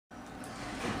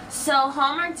So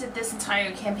Hallmark did this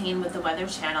entire campaign with the Weather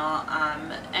Channel,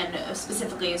 and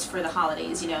specifically it's for the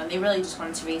holidays, and they really just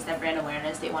wanted to raise that brand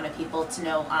awareness. They wanted people to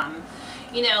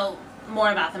know,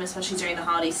 more about them, especially during the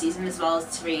holiday season, as well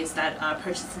as to raise that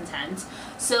purchase intent.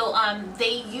 So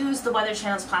they used the Weather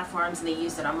Channel's platforms, and they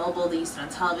used it on mobile, they used it on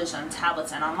television, on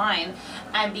tablets, and online.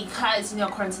 And because,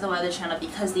 according to the Weather Channel,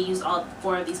 because they used all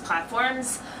 4 of these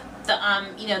platforms,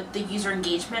 the user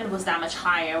engagement was that much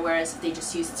higher, whereas if they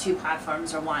just used 2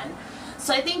 platforms or 1.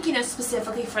 So I think,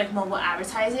 specifically for mobile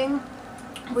advertising,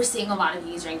 we're seeing a lot of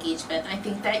user engagement. I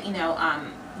think that,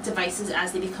 devices,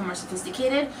 as they become more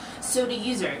sophisticated, so do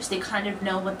users. They kind of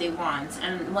know what they want.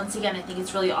 And once again, I think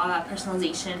it's really all about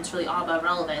personalization. It's really all about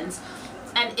relevance.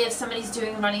 And if somebody's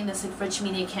running this rich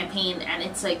media campaign, and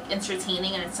it's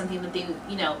entertaining, and it's something that they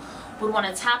would want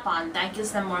to tap on, that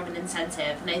gives them more of an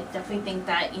incentive. And I definitely think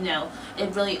that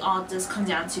it really all does come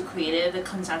down to creative. It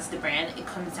comes down to the brand. It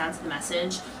comes down to the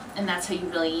message, and that's how you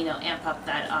really amp up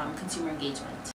that consumer engagement.